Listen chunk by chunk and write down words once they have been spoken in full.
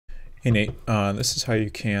Hey Nate, this is how you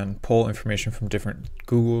can pull information from different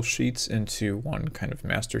Google Sheets into one kind of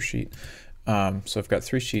master sheet. So I've got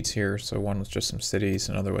three sheets here. So one with just some cities,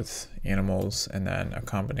 another with animals, and then a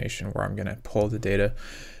combination where I'm going to pull the data.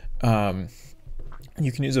 Um,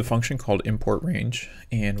 you can use a function called import range,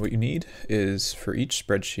 and what you need is for each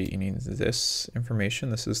spreadsheet, you need this information.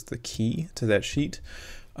 This is the key to that sheet,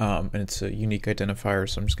 and it's a unique identifier.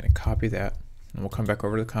 So I'm just going to copy that, and we'll come back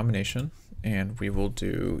over to the combination, and we will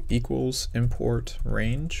do equals import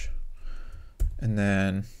range. And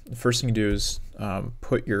then the first thing you do is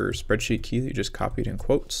put your spreadsheet key that you just copied in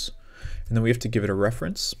quotes, and then we have to give it a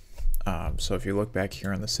reference. So if you look back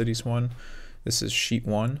here on the cities one, this is sheet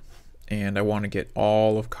 1, and I want to get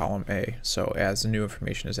all of column A. So as the new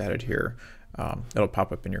information is added here, it'll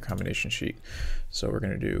pop up in your combination sheet. So we're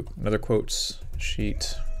going to do another quotes,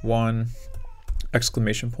 sheet 1,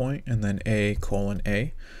 exclamation point, and then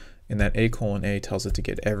A:A. And that A:A tells it to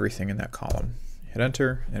get everything in that column. Hit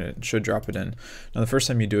enter, and it should drop it in. Now the first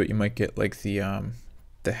time you do it, you might get like the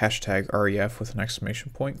hashtag REF with an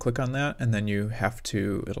exclamation point. Click on that, and then you have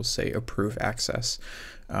to, it'll say approve access.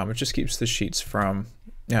 It just keeps the sheets from,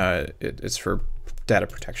 it's for data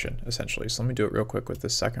protection, essentially. So let me do it real quick with the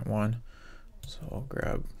second one. So I'll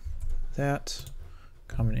grab that,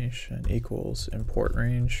 combination equals import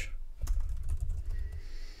range,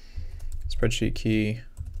 spreadsheet key,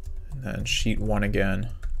 and then sheet 1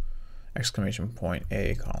 again, exclamation point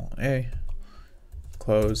A, column A,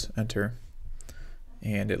 close, enter,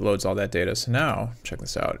 and it loads all that data. So now, check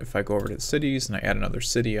this out. If I go over to the cities and I add another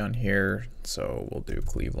city on here, so we'll do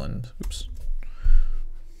Cleveland, oops,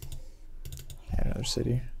 add another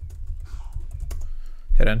city,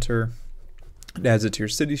 hit enter, it adds it to your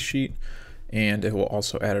city sheet, and it will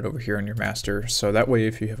also add it over here in your master. So that way,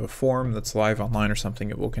 if you have a form that's live online or something,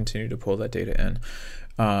 it will continue to pull that data in.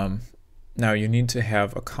 Now you need to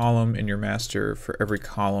have a column in your master for every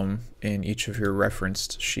column in each of your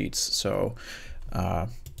referenced sheets. So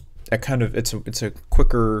that kind of, it's a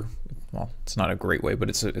quicker, well, it's not a great way, but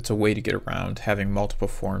it's a way to get around having multiple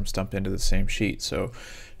forms dumped into the same sheet. So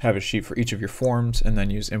have a sheet for each of your forms, and then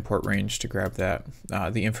use import range to grab that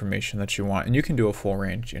the information that you want. And you can do a full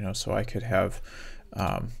range, so I could have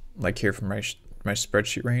like here from my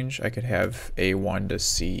spreadsheet range, I could have A1 to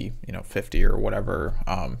C, 50 or whatever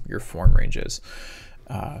your form range is.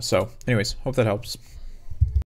 So anyways, hope that helps.